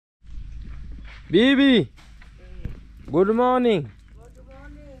Baby, good morning. Good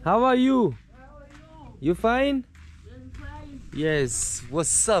morning. How are you? How are you? You fine? I'm fine. Yes.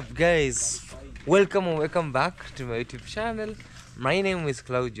 What's up, guys? Welcome and welcome back to my YouTube channel. My name is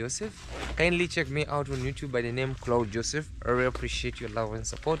Claude Joseph. Kindly check me out on YouTube by the name Claude Joseph. I really appreciate your love and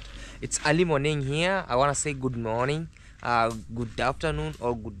support. It's early morning here. I want to say good morning, good afternoon,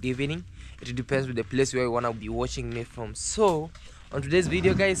 or good evening. It depends with the place where you want to be watching me from. So on today's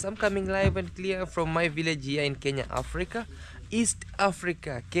video, guys, I'm coming live and clear from my village here in Kenya, Africa, East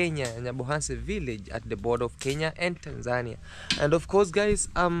Africa, Kenya, Nyabohanse village at the border of Kenya and Tanzania. And of course, guys,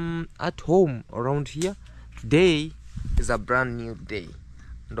 I'm at home around here. Today is a brand new day,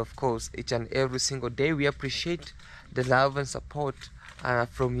 and of course, each and every single day we appreciate the love and support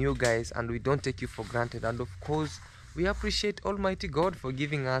from you guys, and we don't take you for granted. And of course, we appreciate Almighty God for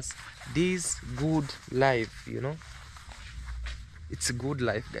giving us this good life. It's a good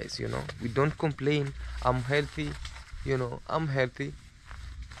life, guys. We don't complain. I'm healthy. I'm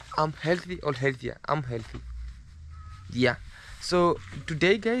healthy or healthier. I'm healthy. Yeah. So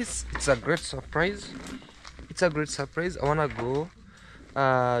today, guys, it's a great surprise. I wanna go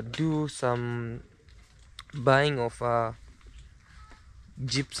do some buying of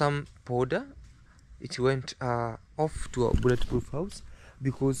gypsum powder. It went off to a bulletproof house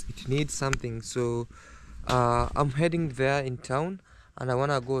because it needs something. So I'm heading there in town, and I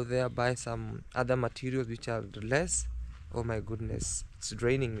wanna go there buy some other materials which are less. Oh my goodness, it's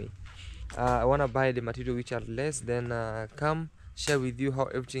draining me. I wanna buy the material which are less, then come share with you how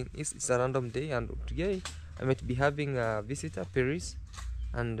everything is. It's a random day, and today I might be having a visitor, Paris,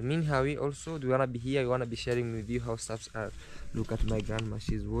 and Minhawi also. Do you wanna be here? I wanna be sharing with you how stuffs are. Look at my grandma.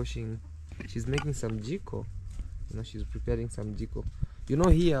 She's making some jiko. She's preparing some jiko.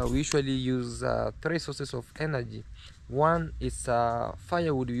 Here we usually use 3 sources of energy. One is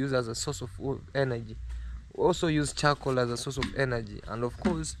firewood we use as a source of energy. We also use charcoal as a source of energy, and of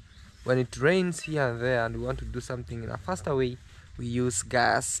course, when it rains here and there and we want to do something in a faster way, we use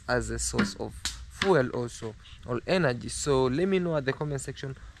gas as a source of fuel also, or energy. So let me know at the comment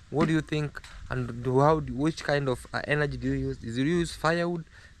section, what do you think, and which kind of energy do you use? Do you use firewood?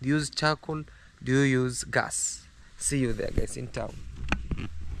 Do you use charcoal? Do you use gas? See you there, guys, in town.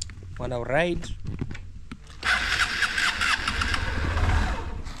 Wanna ride?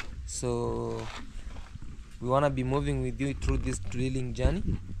 So we wanna be moving with you through this drilling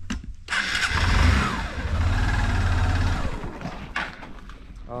journey.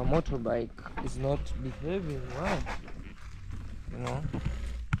 Our motorbike is not behaving well.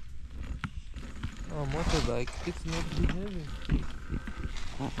 Our motorbike, it's not behaving.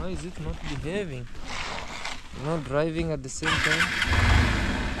 Why is it not behaving? Not driving at the same time.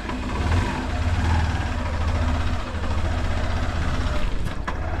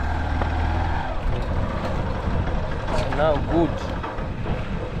 It's now good.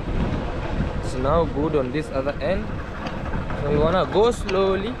 It's now good on this other end. So we wanna go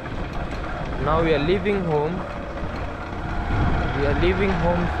slowly. Now we are leaving home. We are leaving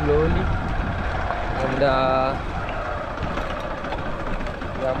home slowly, and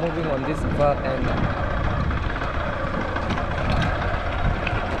we are moving on this far end.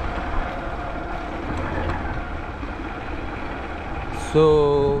 So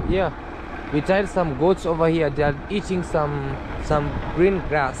yeah, we tied some goats over here. They are eating some green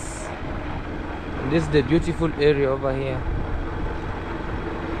grass. And this is the beautiful area over here.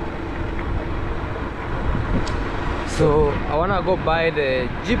 So I wanna go buy the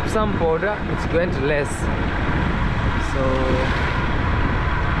gypsum powder. It's going to less. So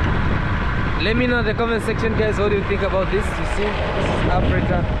let me know in the comment section, guys, what do you think about this. You see, this is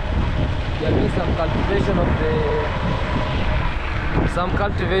Africa. We are doing some cultivation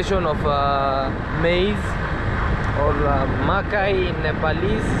of maize or makai in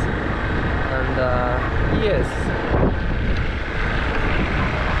Nepalese, and yes.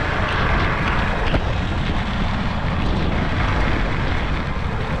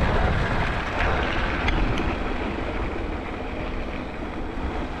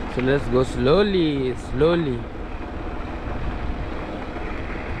 So let's go slowly.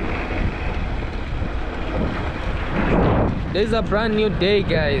 This is a brand new day,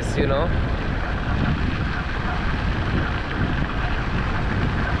 guys,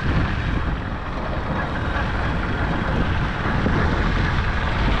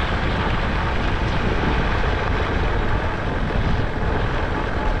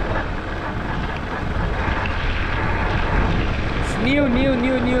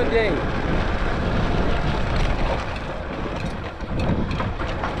 New day.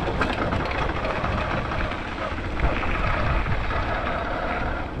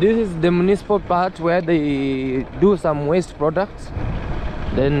 This is the municipal part where they do some waste products.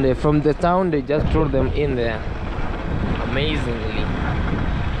 Then from the town they just throw them in there. Amazingly.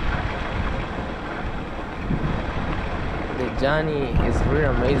 The journey is really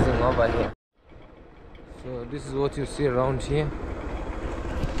amazing over here. So this is what you see around here.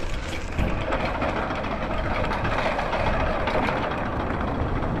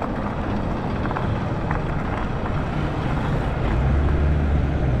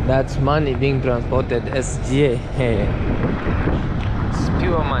 That's money being transported, SGA. It's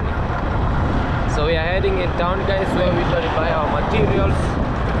pure money. So we are heading in town, guys, where we usually buy our materials.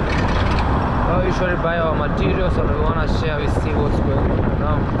 And we want to share, we see what's going on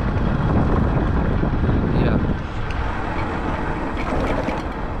around. Yeah.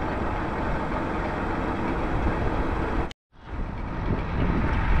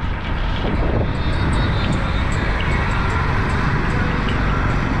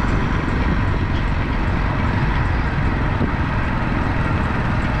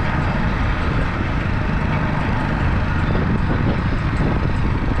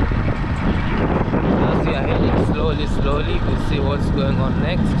 Slowly we'll see what's going on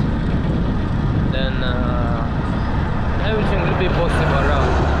next, then everything will be possible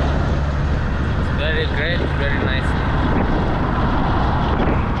around. It's very great, very nice.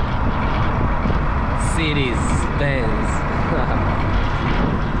 Cities, Benz.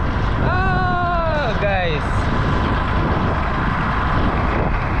 Ah, guys,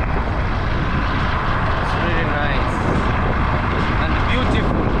 it's really nice and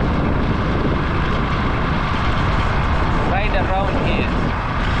beautiful. Right around here.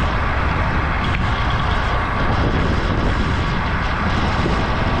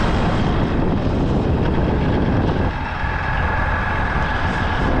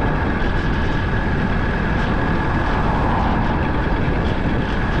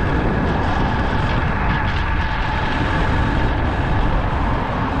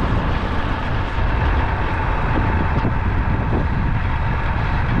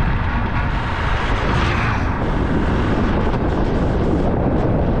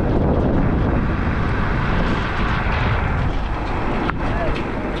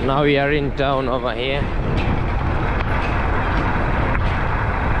 Now we are in town over here.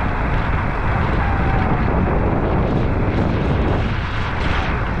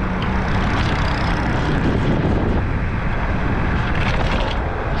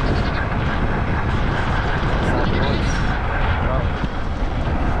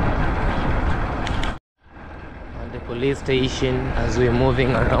 And the police station as we're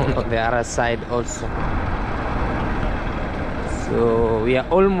moving around on the other side also. So we are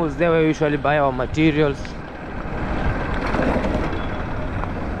almost there where we usually buy our materials.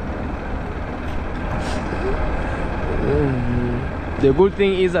 The good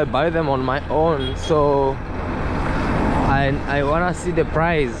thing is I buy them on my own, so I wanna see the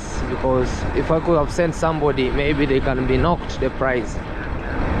price, because if I could have sent somebody, maybe they can be knocked the price.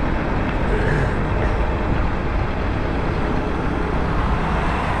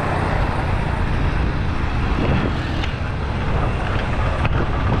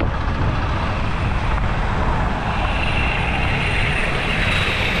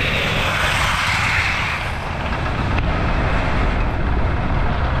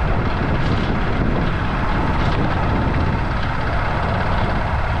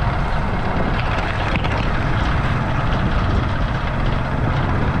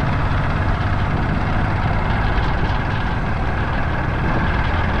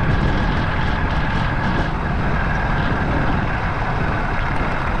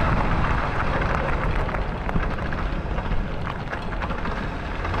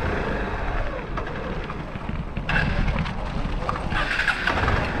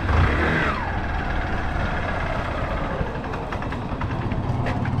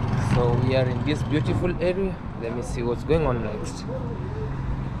 So we are in this beautiful area. Let me see what's going on next.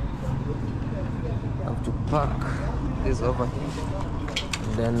 I have to park this over here.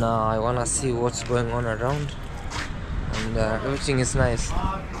 And then I wanna see what's going on around. And everything is nice.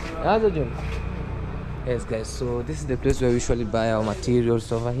 Yes guys, so this is the place where we usually buy our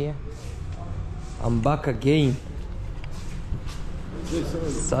materials over here. I'm back again.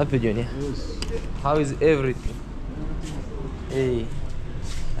 Safi Junior. How is everything? Hey,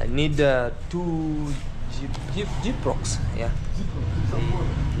 I need two Jeep rocks. Yeah,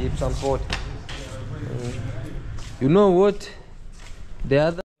 Jeep support. You know what? The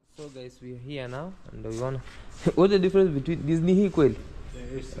other. So guys, we are here now, and we wanna. What's the difference between Disney Hill?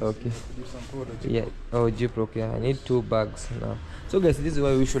 Okay. Yeah. Oh, Jeep. Okay. I need 2 bags now. So guys, this is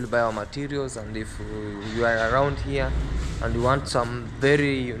where we usually buy our materials, and if you are around here and you want some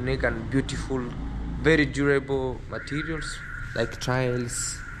very unique and beautiful, very durable materials like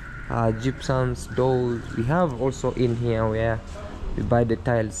tiles, gypsums, doors, we have also in here where we buy the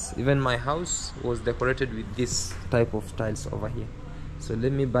tiles. Even my house was decorated with this type of tiles over here. So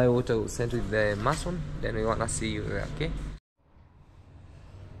let me buy what I will send with the mason, then we wanna see you there. Okay,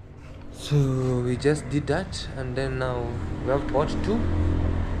 so we just did that, and then now we have bought 2.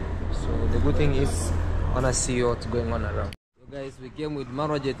 So the good thing is I wanna see what's going on around. So guys, we came with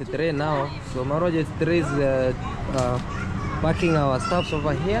Marojet 3 now. So Marojet 3 is packing our stuffs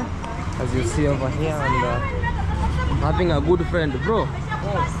over here, as you see over here, and having a good friend. Bro,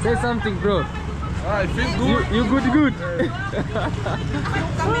 say something, bro. I feel good. You good.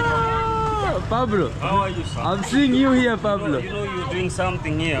 Pablo, How are you, sir? I'm seeing you here, Pablo. You know you're doing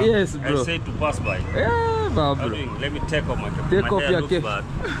something here. Yes, bro. I said to pass by. Yeah, How are you Pablo. doing? Let me take off my cap. Take my off hair your looks cap. bad.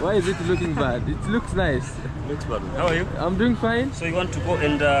 Why is it looking bad? It looks nice. Looks bad. How are you? I'm doing fine. So you want to go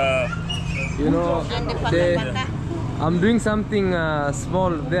and You know, I'm doing something small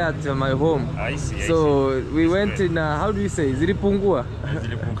there at my home. I see. So we It's went great. in, how do you say, Ziripungua?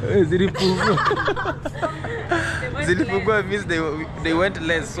 Ziripungua. Ziripungua means they went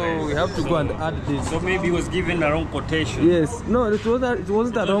less, so we have to go and add this. So maybe he was given the wrong quotation. Yes, no, it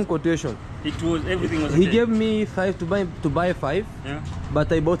wasn't a wrong quotation. It was everything was. He okay. gave me 5 to buy 5, Yeah.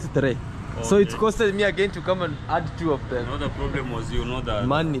 but I bought 3. So Okay. it costed me again to come and add 2 of them. No, the problem was you know that.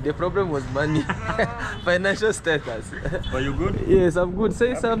 Money. The problem was money. Financial status. But you good? Yes, I'm good. Say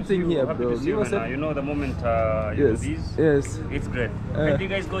Happy to something see you. here, Happy bro. to see you, man. You know the moment you know Yes. these. Yes. It's great. And you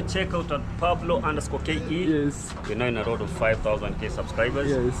guys go check out at Pablo_KE. Yes. We're now in a road of 5,000k subscribers.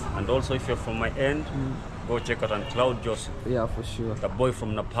 Yes. And also, if you're from my end, go check out on Claude Joseph, Yeah, for sure. the boy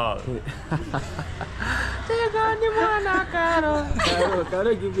from Nepal. Can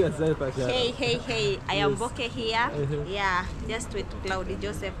give me a selfie? Hey, I am Boke here. Yeah, just with Claude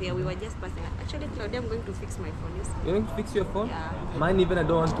Joseph here. We were just passing. Actually, Claude, I'm going to fix my phone. You see? You going to fix your phone? Yeah. Mine even I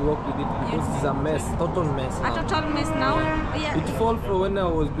don't want to work with it because it's a mess, total mess. A now. total mess now. Yeah. It fall for when I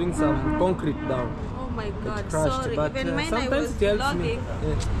was doing some concrete down. Oh my God, crashed, sorry. but, Even mine I sometimes was it helps me.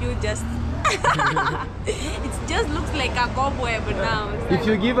 vlogging. You just. It just looks like a cobweb now. It's If like-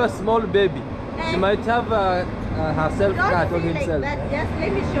 you give a small baby, she might have herself cut on Don't feel like himself. that. Just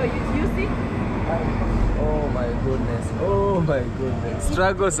let me show you. You see? Oh my goodness. Oh my goodness.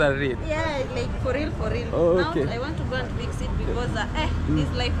 Struggles are real. Yeah, like for real. Oh, okay. Now I want to go and fix it because this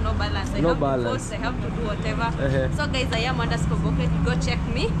life no balance. I No have balance. to post, I have to do whatever. Uh-huh. So guys, I am _Boke. Go check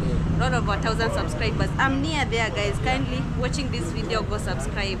me. Lot of 1,000 subscribers. I'm near there, guys. Kindly watching this video, go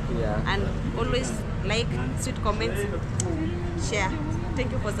subscribe. Yeah. And always like, sweet comments, share.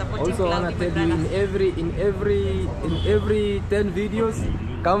 Thank you for supporting Also, I Claude, wanna my tell you, brother. in every 10 videos,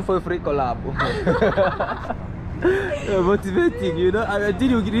 come for a free collab. Motivating, you know. Until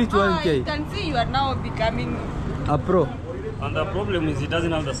you reach Oh, 1K. you can see you are now becoming. A pro. And the problem is he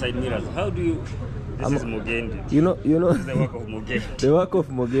doesn't have the side mirrors. How do you? This is Mugendi. You know. This is the work of Mugendi. The work of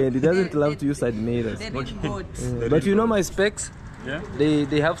Mogen, he doesn't love to use side mirrors. The real goat. But you know my specs, Yeah.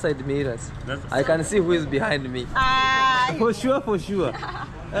 they have side mirrors. That's- I can see who is behind me. For sure.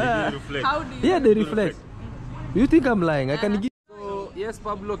 They reflect. How do you? Yeah, they reflect. You think I'm lying? I can give. So, yes,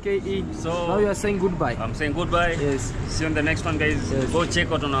 Pablo KE. So Now you are saying goodbye. I'm saying goodbye. Yes. See you on the next one, guys. Yes. Go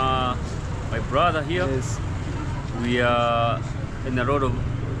check out on my brother here. Yes. We are in the road of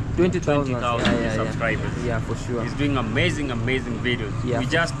 20,000 20,000 subscribers. Yeah, for sure. He's doing amazing videos. Yeah. We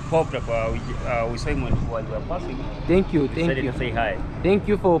just popped up. We saw him while we were passing. Thank you, Decided thank you. to say hi. Thank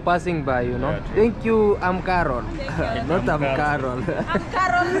you for passing by, you know. Yeah, true. Thank you, I'm Carol. Not I'm I'm Carol.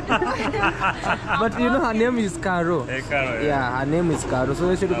 Carol. But you know her name is Caro. Hey, Carol. Yeah, her name is Caro, so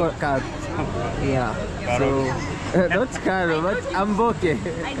we should call Caro. Yeah. Caro. So not Caro, but I'm Boke.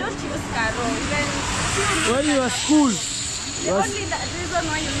 I don't use Caro. Even When you are school. the only reason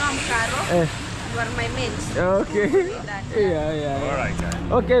why you know I'm Caro, you are my mate. Okay. That. Yeah. All right,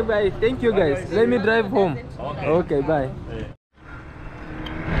 guys. Okay, bye. Thank you guys. Let me drive home. Okay, bye.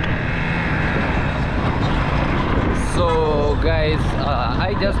 So guys,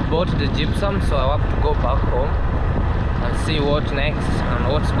 I just bought the gypsum, so I have to go back home and see what next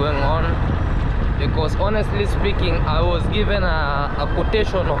and what's going on, because honestly speaking, I was given a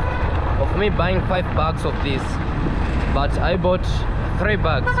quotation of me buying 5 bags of this, but I bought 3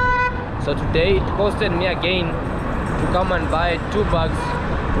 bags. So today it costed me again to come and buy 2 bags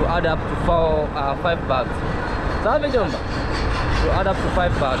to add up to 5 bags. Sabi jomba? To add up to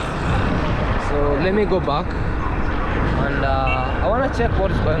 5 bags. So let me go back and I want to check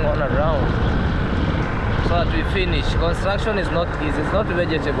what's going on around so that we finish. Construction is not easy, it's not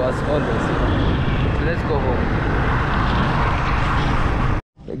vegetable as always. So let's go home.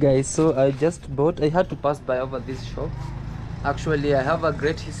 Hey guys, so I had to pass by over this shop. Actually, I have a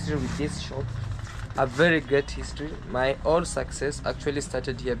great history with this shop, a very great history. My all success actually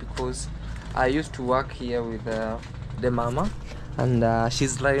started here because I used to work here with the mama, and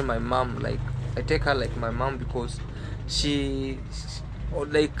she's like my mom. Like, I take her like my mom because she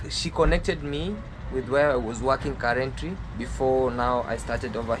connected me with where I was working currently before now I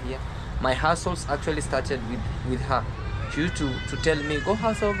started over here. My hustles actually started with her. She used to tell me, go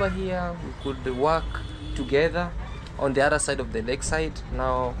hustle over here, we could work together on the other side of the lakeside.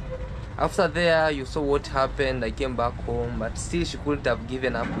 Now after there, you saw what happened. I came back home, but still she couldn't have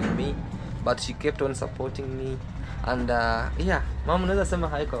given up with me, but she kept on supporting me. And yeah, mom, unaweza sema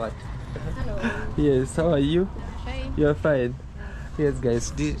hi kwa watu. Hello. Yes, how are you? Fine. You're fine. Yes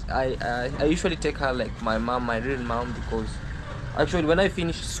guys, I usually take her like my mom, my real mom, because actually when I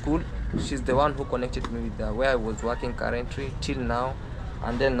finished school, she's the one who connected me with where I was working currently till now.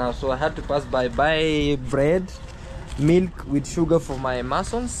 And then now, so I had to pass by, buy bread, milk with sugar for my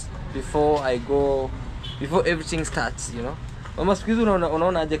masons before everything starts, you know. Mama, siku hizi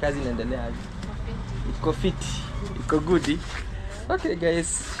unaona aje kazi inaendelea aje? Iko fiti, iko goody. Okay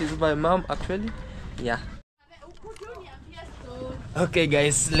guys, she's my mom actually. Yeah. Okay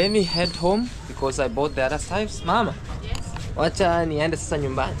guys, let me head home because I bought the other stuffs. Mama. Yes. Wacha niende sasa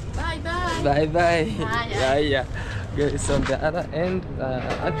nyumbani. Bye bye. Bye bye. Bye. Yeah. Guys, on the other end,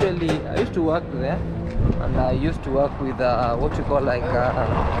 actually I used to work there, and I used to work with what you call like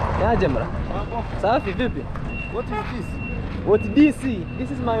yeah, Jemra. Safi vipi? What is this? What this?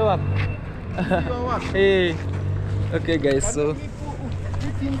 This is my work. Your work? Hey. Okay guys, so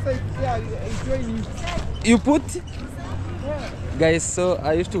Put inside there, join you put guys, so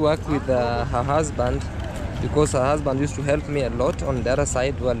I used to work with her husband because her husband used to help me a lot on the other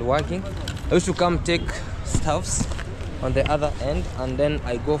side while working. I used to come take stuffs on the other end, and then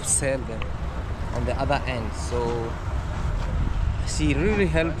I go sell them on the other end. So she really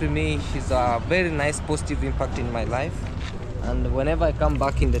helped me. She's a very nice positive impact in my life, and whenever I come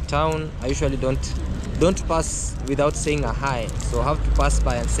back in the town, I usually don't pass without saying a hi, so I have to pass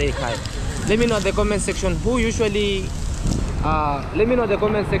by and say hi. Let me know in the comment section who usually let me know in the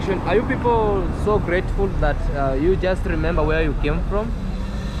comment section, are you people so grateful that you just remember where you came from?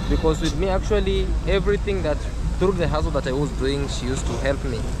 Because with me, actually, everything that through the hustle that I was doing, she used to help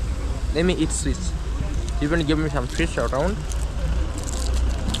me. Let me eat sweets. She even give me some fish around.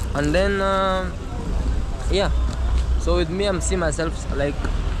 And then yeah, so with me, I'm seeing myself like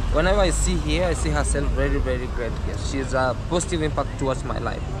whenever I see here, I see herself very, very great. Yes, she's a positive impact towards my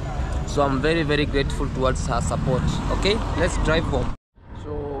life. So I'm very, very grateful towards her support. Okay, let's drive home.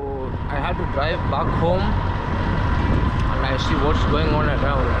 So I had to drive back home, and I see what's going on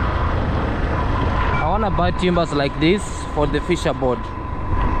around. I want to buy timbers like this for the fisher board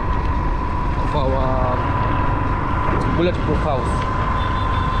of our bulletproof house.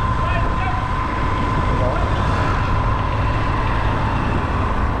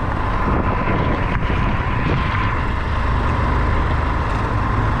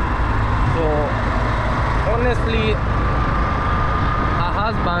 Honestly, her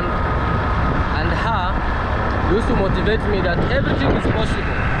husband and her used to motivate me that everything is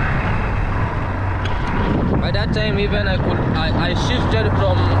possible. By that time, even I shifted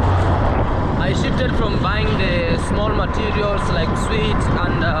from buying the small materials like sweets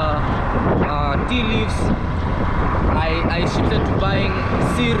and tea leaves. I shifted to buying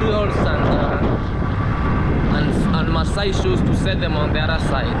cereals and Maasai shoes to sell them on the other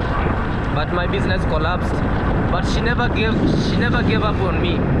side. But my business collapsed. But she never gave up on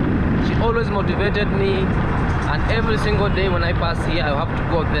me. She always motivated me, and every single day when I pass here, I have to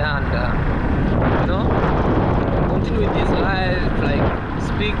go there and you know, continue with this life, like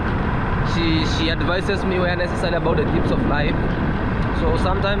speak. She advises me where necessary about the tips of life. So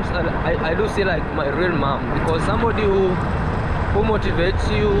sometimes I do see like my real mom, because somebody who motivates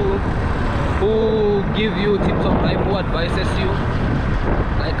you, who give you tips of life, who advises you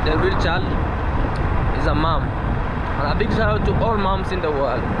like the real child, is a mom. And a big shout out to all moms in the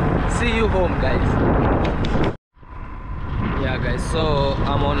world. See you home, guys. Yeah guys, so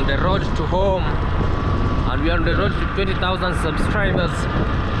I'm on the road to home, and we're on the road to 20,000 subscribers.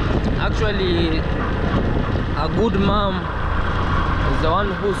 Actually, a good mom is the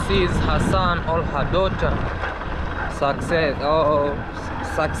one who sees her son or her daughter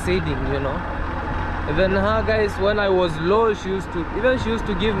succeeding, you know. Even her, guys, when I was low, she used to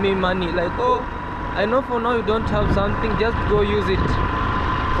give me money, like, oh, I know for now you don't have something, just go use it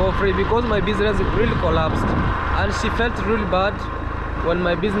for free, because my business really collapsed and she felt really bad when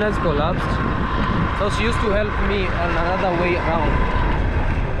my business collapsed, so she used to help me on another way around,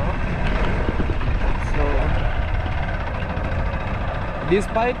 you know. So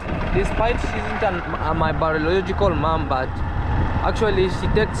despite she isn't my biological mom, but actually she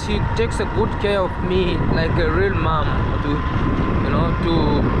takes a good care of me like a real mom, to you know,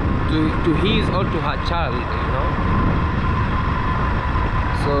 to his or to her child, you know.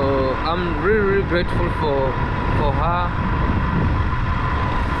 So I'm really grateful for her,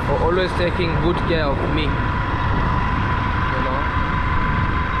 for always taking good care of me, you know.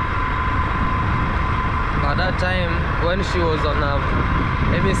 By that time when she was on a,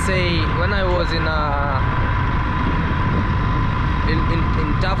 let me say, when I was in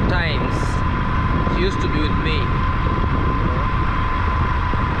tough times, she used to be with me, you know.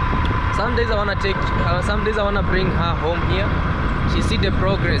 Some days I wanna bring her home here. She see the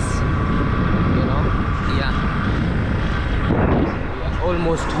progress, you know. Yeah, we are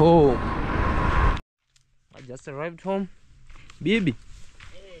almost home. I just arrived home. Bibi,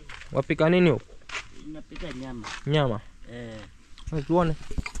 wapika nini huko? Napika nyama. Nyama? Tuone.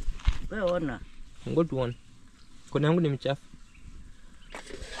 Wewe ona. Ngoja tuone. Kona yangu ni mchafu.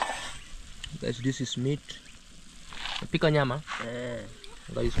 Guys, this is meat. Napika nyama?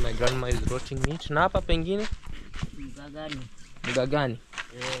 Guys, my grandma is roasting meat. Na hapa pengine? Mgagani. Mgagani?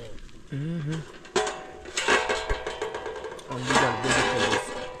 And these are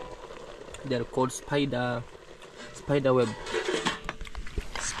vegetables. They are called spider web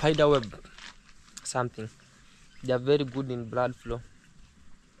something. They are very good in blood flow,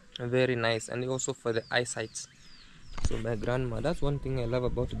 very nice, and also for the eyesight. So my grandma, that's one thing I love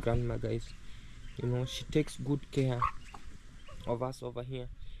about grandma, guys, you know, she takes good care of us over here,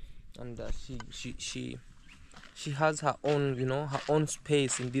 and she has her own, you know, her own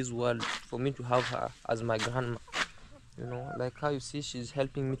space in this world for me to have her as my grandma, you know. Like how you see, she's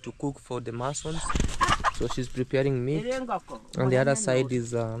helping me to cook for the Masons, so she's preparing meat. On the other side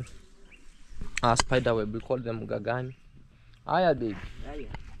is spider web, we call them gagani. Aya baby.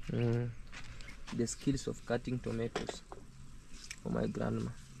 The skills of cutting tomatoes for my grandma.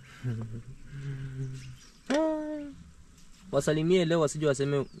 Wasalimie leo wasije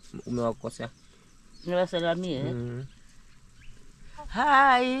waseme umewakosea. Niwasalimie.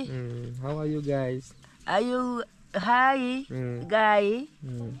 Hi. How are you guys? Are you hi guy?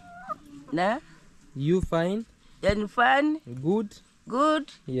 Na? You fine? And fun? Good?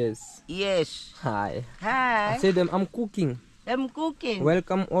 Good? Yes. Yes. Hi. Hi. I said I'm cooking. I'm cooking.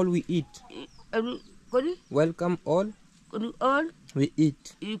 Welcome all, we eat. Welcome all. All? We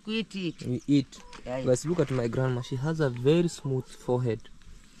eat. You eat it. We eat. Yeah. Guys, look at my grandma. She has a very smooth forehead.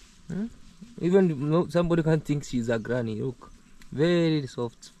 Even somebody can think she's a granny. Look, very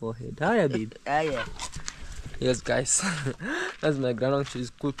soft forehead. Hiya, babe. Hiya. Yes, guys. That's my grandma.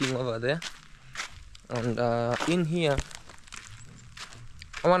 She's cooking over there. And in here,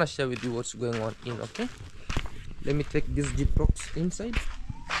 I want to share with you what's going on in, okay? Let me take this Jeep box inside.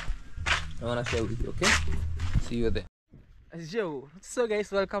 I want to share with you, okay? See you there. So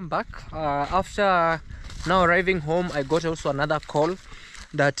guys, welcome back. After now arriving home, I got also another call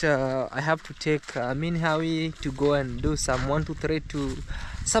that I have to take Minhawi to go and do some 1, 2, 3 to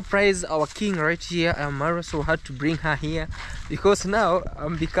surprise our king right here. Mara, so had to bring her here because now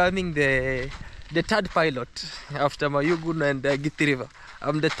I'm becoming the third pilot after Mayugun and Githi River.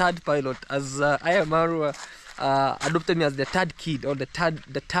 I'm the third pilot, as Ayamaru adopted me as the third kid, or the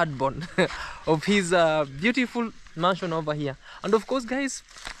third born of his beautiful mansion over here. And of course, guys,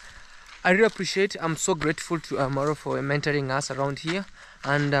 I really appreciate, I'm so grateful to Amaro for mentoring us around here.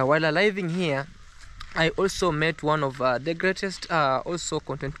 And while arriving here, I also met one of the greatest also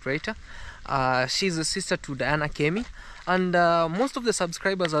content creator. She's a sister to Diana Kemi, and most of the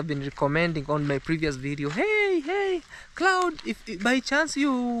subscribers have been recommending on my previous video, hey Claude, if by chance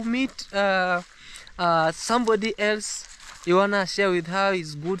you meet somebody else you wanna share with her,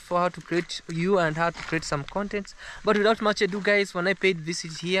 it's good for her to create, you and her to create some content. But without much ado, guys, when I paid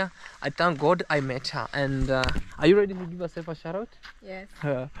visit here, I thank God I met her. And are you ready to give yourself a shout out? Yes.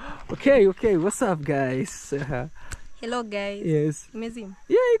 Okay, what's up, guys? Hello, guys. Yes. Amazing.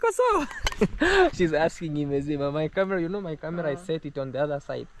 Yeah, iko so. She's asking Imezima. My camera, you know, my camera, I set it on the other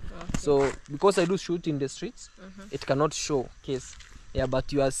side. Okay. So because I do shoot in the streets, it cannot show case. Yeah,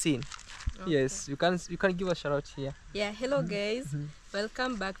 but you are seen. Yes, you can give a shout out here. Yeah, hello guys.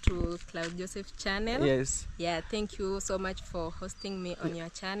 Welcome back to Claude Joseph channel. Yes, Yeah, thank you so much for hosting me on your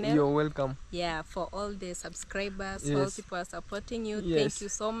channel. you're welcome. Yeah, for all the subscribers, all Yes. people are supporting you. Yes. Thank you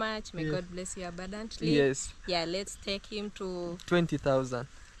so much. May Yes. God bless you abundantly. Yes, Yeah, let's take him to 20,000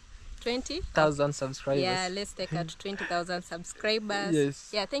 20. subscribers. Yeah, let's take her to 20,000 subscribers. Yes.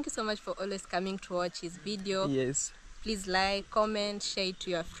 Yeah, thank you so much for always coming to watch his video. Yes. Please like, comment, share it to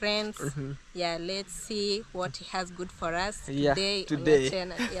your friends. Yeah, let's see what he has good for us Yeah, today. today. On your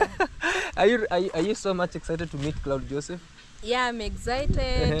channel. Yeah. Are you so much excited to meet Claude Joseph? Yeah, I'm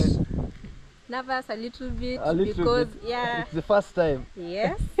excited. Nervous a little bit A little because bit. yeah, It's the first time.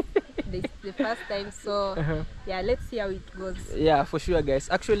 yes, this is the first time. So yeah, let's see how it goes. Yeah, for sure, guys.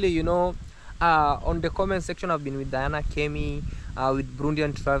 Actually, on the comment section, I've been with Diana, Kemi, with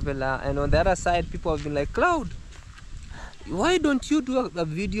Burundian Traveler, and on the other side, people have been like, Claude, why don't you do a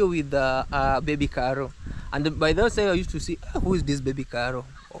video with Baby Caro? And by that time, I used to see, who is this Baby Caro?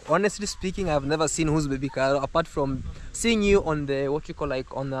 Honestly speaking, I've never seen who's Baby Caro apart from seeing you on the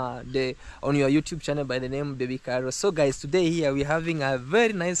on your YouTube channel by the name Baby Caro. So guys, today here we're having a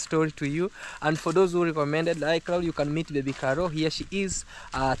very nice story to you, and for those who recommended, like Claude, you can meet Baby Caro. Here she is.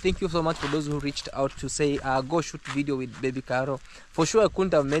 Thank you so much for those who reached out to say go shoot video with Baby Caro. For sure I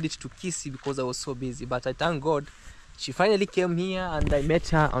couldn't have made it to Kisi because I was so busy, but I thank God she finally came here and I met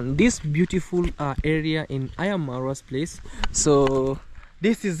her on this beautiful area in Ayamara's place. So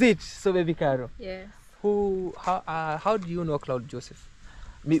this is it. So Baby Caro, Yes. how do you know Claude Joseph?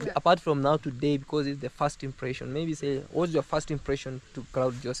 Maybe, apart from now today, because it's the first impression, maybe say what's your first impression to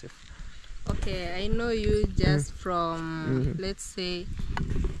Claude Joseph? Okay, I know you just from let's say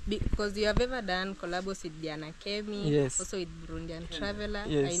because you have ever done collabs with Diana Kemi, Yes. also with Burundian Traveler.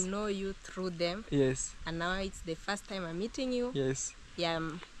 Yes. I know you through them, Yes, and now it's the first time I'm meeting you. yes. Yeah,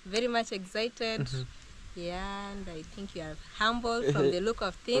 I'm very much excited. Yeah, and I think you are humble from the look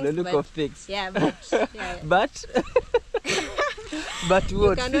of things. For the look but of things. yeah, but yeah, But but you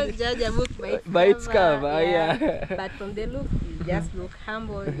what? cannot judge a book by By its cover, yeah. But from the look, you just look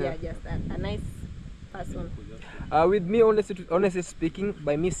humble. Yeah, just a nice person. With me, honestly speaking,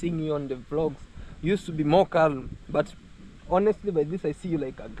 by me seeing you on the vlogs, you used to be more calm. But honestly, by this I see you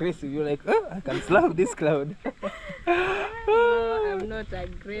like aggressive. You're like, oh, I can slap this Claude. No, I'm not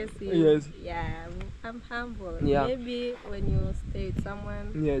aggressive. Yes. Yeah, I'm humble. Yeah. Maybe when you stay with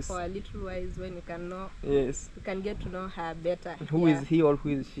someone Yes. for a little while, when you can know, Yes. you can get to know her better. Who yeah. is he or who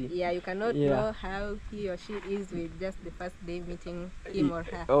is she? Yeah, you cannot Yeah. know how he or she is with just the first day meeting him or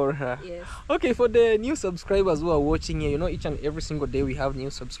her. Or her. Yes. Okay, for the new subscribers who are watching here, each and every single day we have new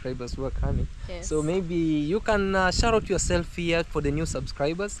subscribers who are coming. Yes. So maybe you can shout out yourself here for the new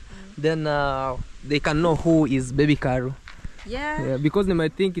subscribers. Then they can know who is Baby Caro. Yeah. Because they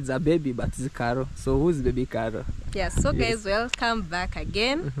might think it's a baby, but it's Caro. So who is Baby Caro? Yeah, so Yes. guys, welcome back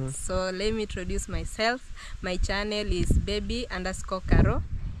again. So let me introduce myself. My channel is baby_Caro.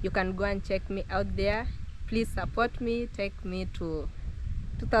 You can go and check me out there. Please support me, take me to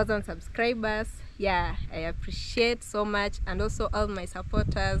 2,000 subscribers. Yeah, I appreciate so much, and also all my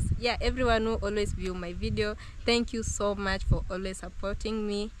supporters. Yeah, everyone who always view my video, thank you so much for always supporting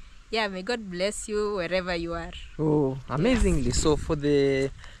me. Yeah, may God bless you wherever you are. Oh, amazingly. So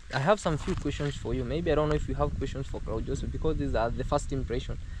I have some few questions for you. Maybe I don't know if you have questions for Claude Joseph, because these are the first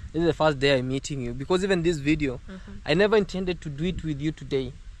impression. This is the first day I'm meeting you. Because even this video, I never intended to do it with you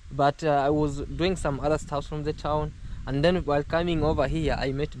today, but I was doing some other stuff from the town, and then while coming over here,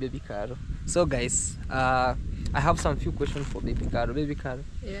 I met Baby Caro. So guys, I have some few questions for Baby Caro. Baby Caro,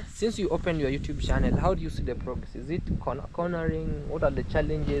 Yes. since you opened your YouTube channel, how do you see the progress? Is it cornering? What are the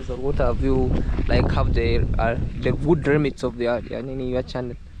challenges, or what have you have the good remits of your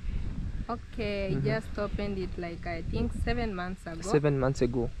channel? Okay, I just opened it like I think 7 months ago. 7 months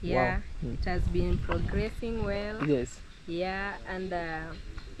ago. Yeah, Wow. it has been progressing well. Yes. Yeah, and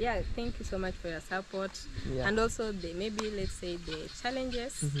yeah, thank you so much for your support. Yeah. And also maybe let's say the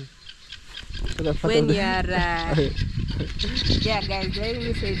challenges So the part when of the- you are yeah guys, let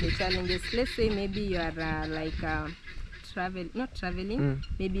me say the challenges. Let's say maybe you are not traveling,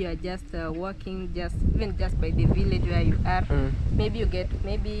 maybe you are just walking even just by the village where you are. Maybe you get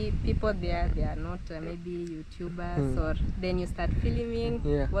people there, they are not maybe YouTubers, or then you start filming,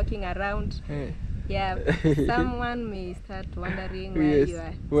 Yeah. walking around. Eh, Yeah, someone may start wondering where Yes, you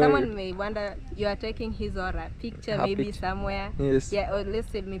are. where- Someone may wonder you are taking his or her picture, Her maybe picture. somewhere. Yes. Yeah, or let's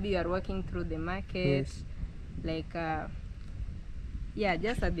say maybe you are walking through the market, Yes. like yeah,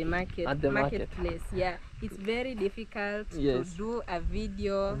 just at the market, At the market. marketplace. Yeah, it's very difficult Yes. to do a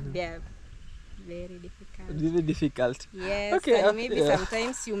video there. very difficult. Really difficult. Yes, Okay, and maybe yeah.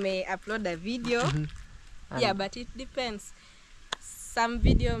 sometimes you may upload a video. Yeah, And- but it depends. Some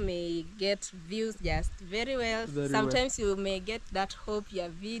video may get views just very well. Very well. Sometimes you may get that hope your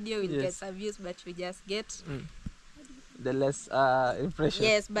video will get Yes. some views, but you just get The less impression.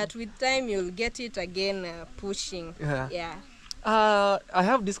 yes. But with time you'll get it again pushing. Yeah. Yeah. I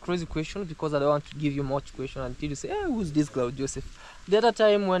have this crazy question because I don't want to give you much question until you say, hey, who's this Claude Joseph? The other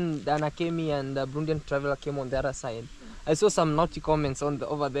time when Dana Kemi and Burundian Traveler came on the other side, I saw some naughty comments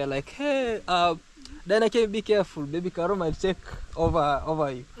over there like, hey, Dana Kemi, be careful, baby Karo might take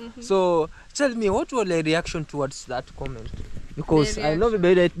over you. So tell me, what was the reaction towards that comment? Because The I know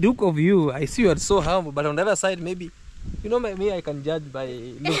by the look of you, I see you are so humble, but on the other side, maybe, you know, me, I can judge by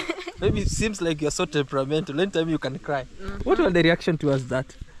look. Maybe it seems like you're so temperamental. Anytime you can cry. What was the reaction towards that?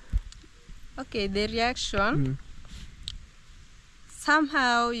 Okay, the reaction.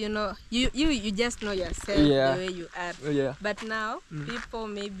 Somehow, you know, you just know yourself Yeah. the way you are. Yeah. But now people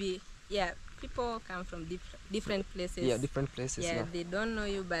maybe people come from different places. Yeah, different places. Yeah, Yeah. they don't know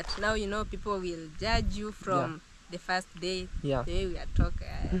you, but now you know people will judge you from the first day, Yeah. the way we are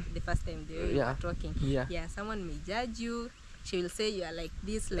talking, the first time the way we Yeah. are talking. Yeah. Yeah, someone may judge you. She will say you are like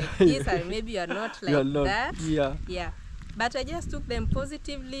this, or maybe you are not like You are not. that. Yeah. Yeah, but I just took them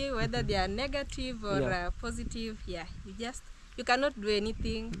positively, whether they are negative or Yeah. positive. Yeah, you cannot do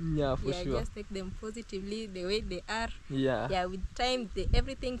anything. Yeah, for Yeah, sure. just take them positively the way they are. Yeah. Yeah, with time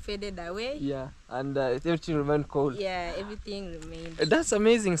everything faded away. Yeah. And everything remained cold. Yeah, everything remained. That's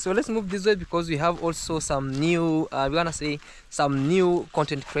amazing. So let's move this way because we have also some new, we're gonna say some new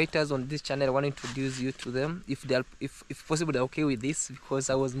content creators on this channel. I want to introduce you to them if they're, if possible, they're okay with this because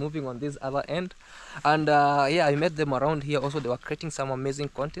I was moving on this other end, and yeah, I met them around here. Also, they were creating some amazing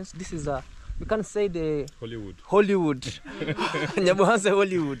contents. This is we can say the Hollywood, Nyabohanse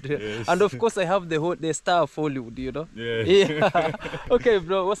Hollywood, Yes. and of course I have the star of Hollywood. You know. Yeah. Yeah. Okay,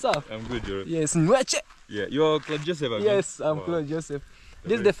 bro. What's up? I'm good, Joe. Yes. Nweche. Yeah, you're Claude Joseph. Abi? Yes, I'm Wow. Claude Joseph.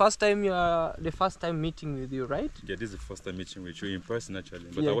 This is the first time meeting with you, right? Yeah, this is the first time meeting with you in person, actually.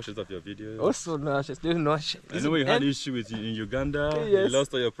 But Yeah. I watched a lot of your videos. Also, no, she's doing no. I know you had issue with you in Uganda. Yes. You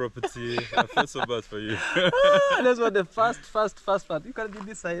lost all your property. I felt so bad for you. That's what the first part. You can be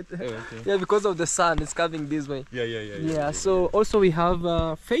this side. Oh, okay. Yeah, because of the sun, it's coming this way. Yeah. So also we have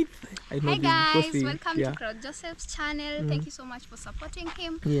Faith. I know Hi this because guys, we- welcome yeah. to Claude Joseph's channel. Thank you so much for supporting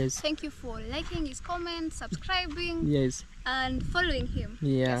him. Yes. Thank you for liking his comments, subscribing, Yes. and following him.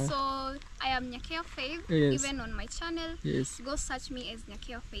 Yeah. So I am Nyakeo Faith, Yes. even on my channel. Yes. Go search me as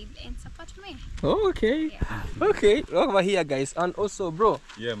Nyakeo Faith and support me. Oh, okay. Yeah. Okay. Over here, guys, and also, bro.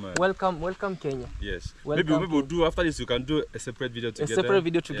 Yeah, man. Welcome, Kenya. Yes. Welcome Maybe we'll do after this. You can do a separate video A together. separate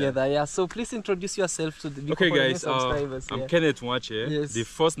video together. Yeah. So please introduce yourself to the Okay, following guys. subscribers. I'm yeah. Kenneth Mwache, Yes. the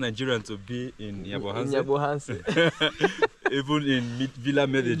first Nigerian to be in Nyabohanse, Nyabohanse. even in Villa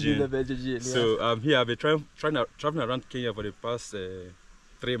Medellin. Villa Medellin, yeah. So here I've been traveling around Kenya for the past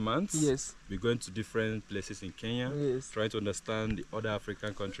 3 months. Yes. We're going to different places in Kenya, Yes. trying to understand the other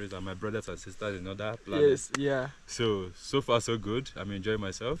African countries and my brothers and sisters in other planets. Yes. Yeah. So far so good. I'm enjoying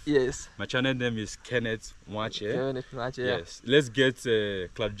myself. Yes. My channel name is Kenneth Mwache. Kenneth Mwache, yeah. Yes. Let's get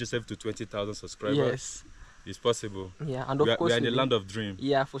Claude Joseph to 20,000 subscribers. Yes. It's possible. Yeah, and of we course are in the with land you- of dream.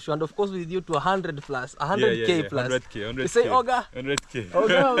 Yeah, for sure. And of course with you to 100 plus, 100k plus. 100k. You say Oga. 100k.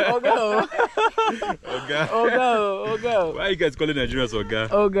 Oga. Oga. Oga. Why are you guys calling Nigerians Oga?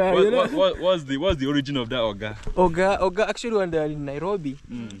 Oga, you know? What's the origin of that Oga? Oga. Actually, when they are in Nairobi,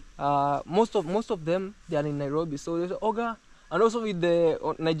 Mm. most of them they are in Nairobi. So they say Oga, and also with the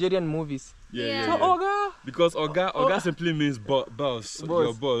Nigerian movies. Yeah. So Oga. Because Oga simply means boss.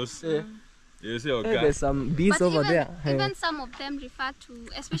 Your boss. Yeah. You say Hey, Oga. there's some bees But over even, there. even some of them refer to,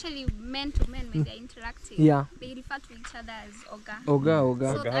 especially men to men when they're interacting, Yeah. they refer to each other as Oga.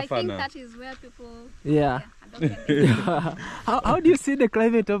 Oga. So Oga, I have fun think now. that is where people Yeah. adopt them. How do you see the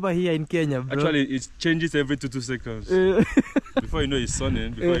climate over here in Kenya, bro? Actually, it changes every 2 seconds. Before you know it's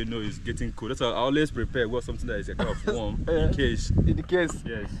sunning, before you know it's getting cool. That's why I always prepare something that is a kind of warm in case. in case.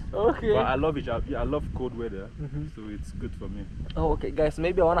 Yes. Okay. But I love it. I love cold weather, so it's good for me. Oh, okay, guys.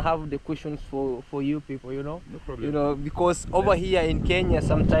 Maybe I wanna have the questions for you people. You know. No problem. You know, because over here in Kenya,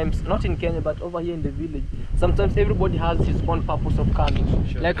 sometimes not in Kenya, but over here in the village, sometimes everybody has his own purpose of coming.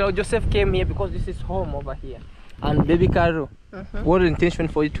 Sure. Like Joseph came here because this is home over here. And baby Caro, what the intention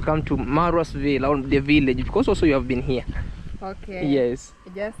for you to come to Marosville or the village? Because also you have been here. Okay. Yes.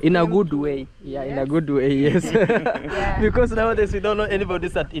 Just In a came good to- way. Yeah, in a Yes. good way, yes. Yeah. Because nowadays we don't know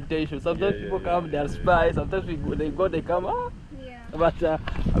anybody's at intention. Sometimes Yeah, people yeah, come, yeah, they are yeah. spies. Sometimes they come, Yeah.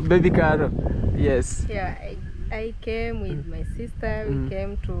 But baby Caro, yes. Yeah, I came with my sister. We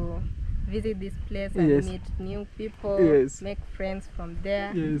came to visit this place and Yes. meet new people, Yes. make friends from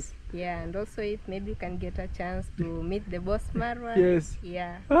there. Yes. Yeah, and also if maybe you can get a chance to meet the boss Marwa. Yes.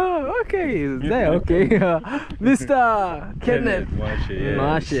 Yeah. Oh, okay. There, okay. Mr. Kenneth. Watch it.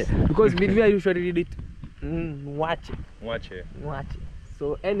 Mache. Because with me, I usually read it. Watch it. Watch it. Watch it.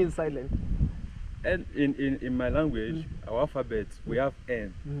 So N is silent. And in my language, our alphabet, we have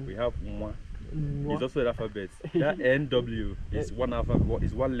N, we have Mwa. It's also an alphabet. That NW is one alphabet,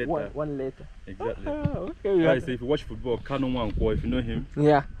 is one letter. One letter. Exactly. Okay. Yeah. If you watch football, Kano Wankwo, if you know him,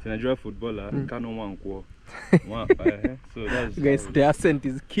 Yeah. he's a Nigerian footballer, Kano Wankwo. So that's Guys, the accent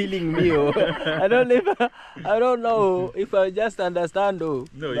is killing me. Oh. I don't know if I just understand. Oh.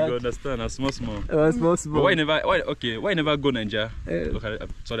 no, you understand, small. Small. But why you never go Nigeria? Okay,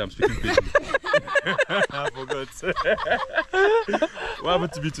 sorry, I'm speaking Pidgin. I forgot. What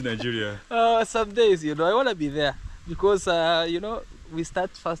happened to be to Nigeria? Some days, I want to be there because, we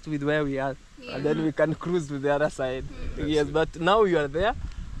start first with where we are and then we can cruise to the other side. Yes, but now you are there,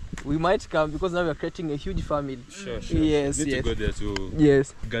 we might come because now we are creating a huge family. Sure. Yes, We need yes. to go there to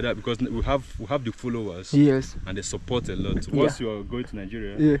Yes. gather because we have the followers. Yes. And they support a lot. Once you are going to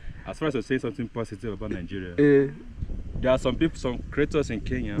Nigeria, Yeah. as far as you're saying something positive about Nigeria, Uh, there are some creators in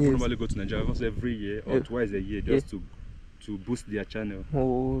Kenya who Yes. normally go to Nigeria once every year or Yeah. twice a year just to boost their channel.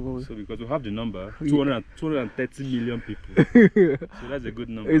 oh, So because we have the number, Yeah. 230 million people. So that's a good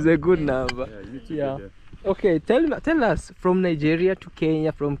number. it's a good number. Yeah, you need to Yeah. go there. Okay, tell us from Nigeria to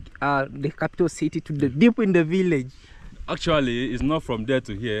Kenya, from the capital city to the deep in the village. Actually, it's not from there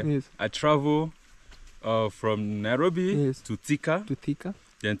to here. Yes. I travel from Nairobi Yes. to Thika, To Thika,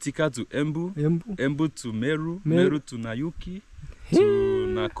 then Thika to Embu, Embu, Embu to Meru, Meru. Meru to Nayuki, to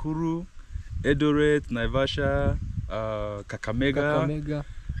Nakuru, Eldoret, Naivasha, Kakamega, Kakamega,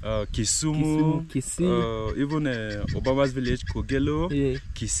 Kisumu, Kisii. even Obama's village, Kogelo, Yeah.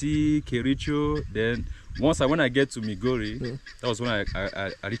 Kisii, Kericho. Then when I get to Migori, Yeah. that was when I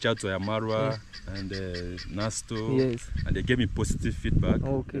reached out to Amarwa and Nasto, Yes. and they gave me positive feedback.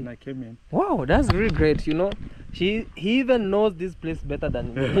 Okay. And I came in. Wow, that's really great. He even knows this place better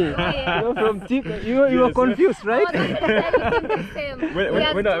than me. You're from Thika. You were Yes. confused, right?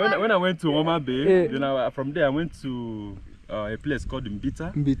 When I went to Oma Bay, Yeah. then from there I went to a place called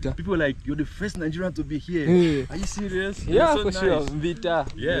Mbita. Mbita. People were like, you're the first Nigerian to be here. Yeah. Are you serious? Yeah, You're for so sure. nice. Mbita.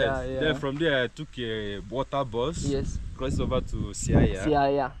 Yes. Yeah. Then from there I took a water bus, Yes. crossed over to Siaya,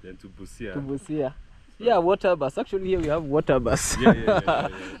 Yeah. then to Busia. To Busia. Yeah, water bus. Actually, here we have water bus. Yeah.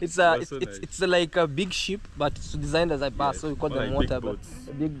 It's That's so nice. it's like a big ship, but it's designed as a bus, Yes, so we call more them like big water bus. boats.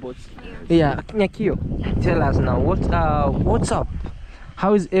 Big boats. Yeah, Nyakio, tell us now what's up?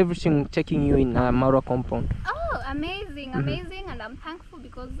 How is everything taking you in Marwa compound? Oh, amazing, and I'm thankful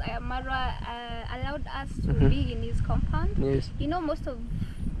because Marwa allowed us to be in his compound. Yes.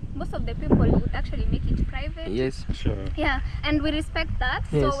 Most of the people would actually make it private. Yes. Sure. Yeah, and we respect that.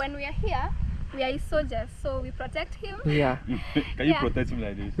 Yes. So when we are here, we are his soldiers, so we protect him. Yeah. Can you Yeah. protect him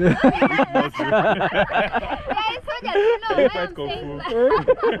like this? We are his soldiers, Can you why fight I'm Kung saying Fu? that.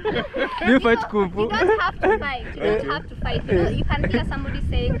 Do you fight Kung Fu? You don't have to fight. You don't have to fight. You can hear somebody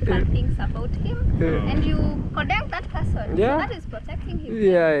saying fun things about him, and you condemn that person. Yeah. So that is protecting him.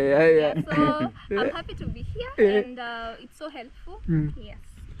 Yeah. So I'm happy to be here, and it's so helpful. Yes.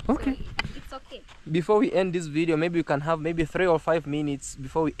 Okay. So it's okay. Before we end this video, maybe we can have maybe 3 or 5 minutes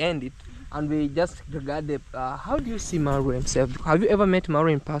before we end it, and we just regard the how do you see Marwa himself? Have you ever met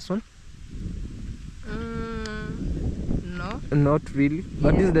Marwa in person? No. Not really,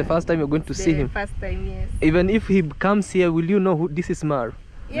 but this is the first time you're going to see him. First time, yes. Even if he comes here, will you know who this is Mar?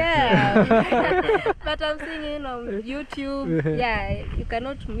 Yeah. But I'm seeing him on YouTube. Yeah, you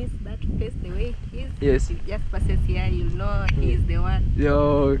cannot miss that face the way he is. Yes. If he just passes here, you'll know he is the one. Yeah,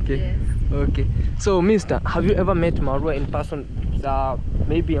 okay. Yes. Okay. So, Mister, have you ever met Marwa in person?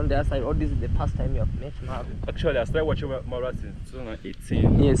 Maybe on the other side, or this is the first time you have met Marwa? Actually, I started watching Marwa since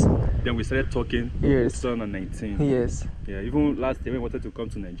 2018. Yes. Then we started talking Yes. in 2019. Yes. Yeah, even last year when he wanted to come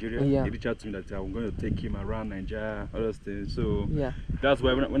to Nigeria, Yeah. he reached out to me that I'm going to take him around Nigeria, all those things. So Yeah. that's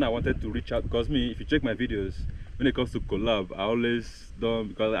why when I wanted to reach out, because if you check my videos, when it comes to collab, I always don't,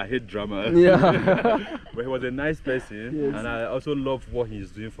 because I hate drama. Yeah. But he was a nice person, Yes. and I also love what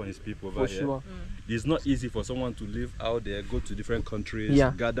he's doing for his people over For here. sure. It's not easy for someone to live out there, go to different countries,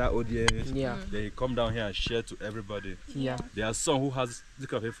 Yeah. gather audience, Yeah. then you come down here and share to everybody. Yeah. There are some who has this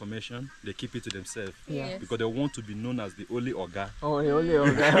kind of information, they keep it to themselves Yeah. because they want to be known as the only Oga. Oh, only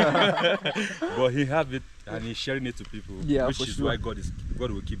okay. But he have it and he's sharing it to people, Yeah, which for is sure. why God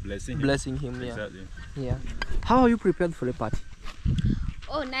will keep blessing him. Blessing him. Yeah. Exactly. Yeah. How are you prepared for the party?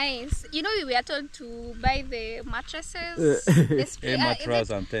 Oh, nice. You know, we were told to buy the mattresses, the spray, mattress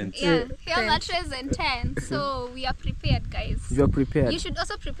and tent. Yeah, hair mattress and tent. So we are prepared, guys. You are prepared. You should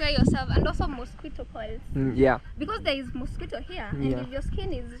also prepare yourself, and also mosquito coils. Yeah. Because there is mosquito here, and Yeah. if your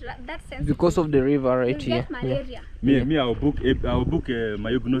skin is that sensitive, Because of the river right you'll here. get malaria. Me, I'll book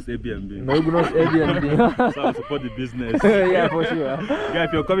my Ugnos Airbnb. Magunos Airbnb. So I'll support the business. Yeah, for sure. Yeah,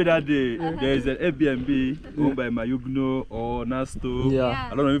 if you're coming that day, there is an Airbnb owned by Mayugno or Nasto. Yeah.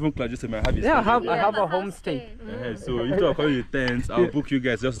 I don't know, even Claude just might have it. Yeah, I have a homestay. So if you're coming with tents, I'll book you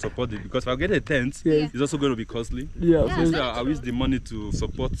guys just to support it, because if I get a tent, Yes. it's also going to be costly. Yeah. So I use the money to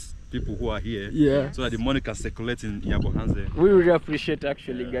support people who are here. Yeah. So that the money can circulate in Yabo hands there. We really appreciate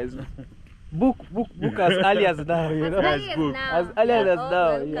actually, guys. Book as early as now, you know. Guys, book. As early as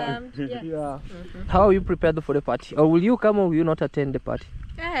now, yeah. Yeah. Yeah. How are you prepared for the party? Or will you come or will you not attend the party?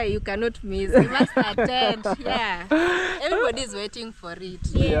 Yeah, you cannot miss. You must attend. Yeah. Everybody's waiting for it.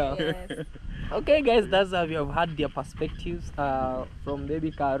 Yeah. Yes. Okay, guys, that's how we have had their perspectives from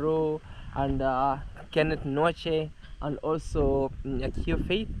Baby Caro and Kenneth Noche and also Akio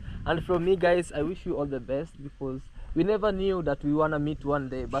Faith. And from me, guys, I wish you all the best, because we never knew that we want to meet one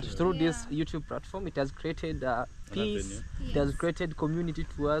day, but through this YouTube platform, it has created peace, it has created community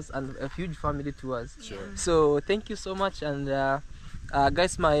to us and a huge family to us. So thank you so much. And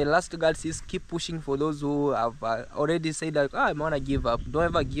guys, my last guys is keep pushing for those who have already said that I want to give up. Don't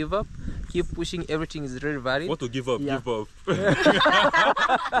ever give up. Keep pushing. Everything is very valid. What to give up? Yeah. Give up.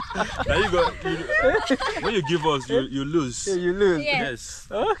 Now when you give us, you lose. Yeah, you lose. Yes.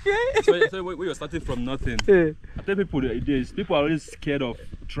 Okay. So when you're starting from nothing, Yeah. I tell people that people are always scared of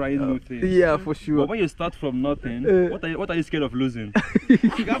trying new things. Yeah, for sure. But when you start from nothing, what are you scared of losing? You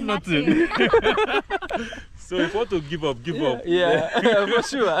have nothing. So if you want to give up, give up. Yeah, for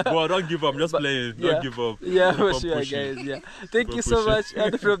sure. But don't give up, just playing. Yeah. Don't give up. Yeah, for Keep on sure, pushing. guys. Yeah. Thank Keep you on so pushing. much.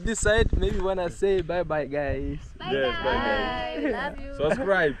 And from this side, maybe wanna say bye bye, guys. Bye, Yes, bye, guys. guys. Love you.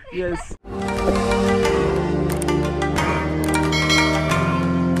 Subscribe. Yes.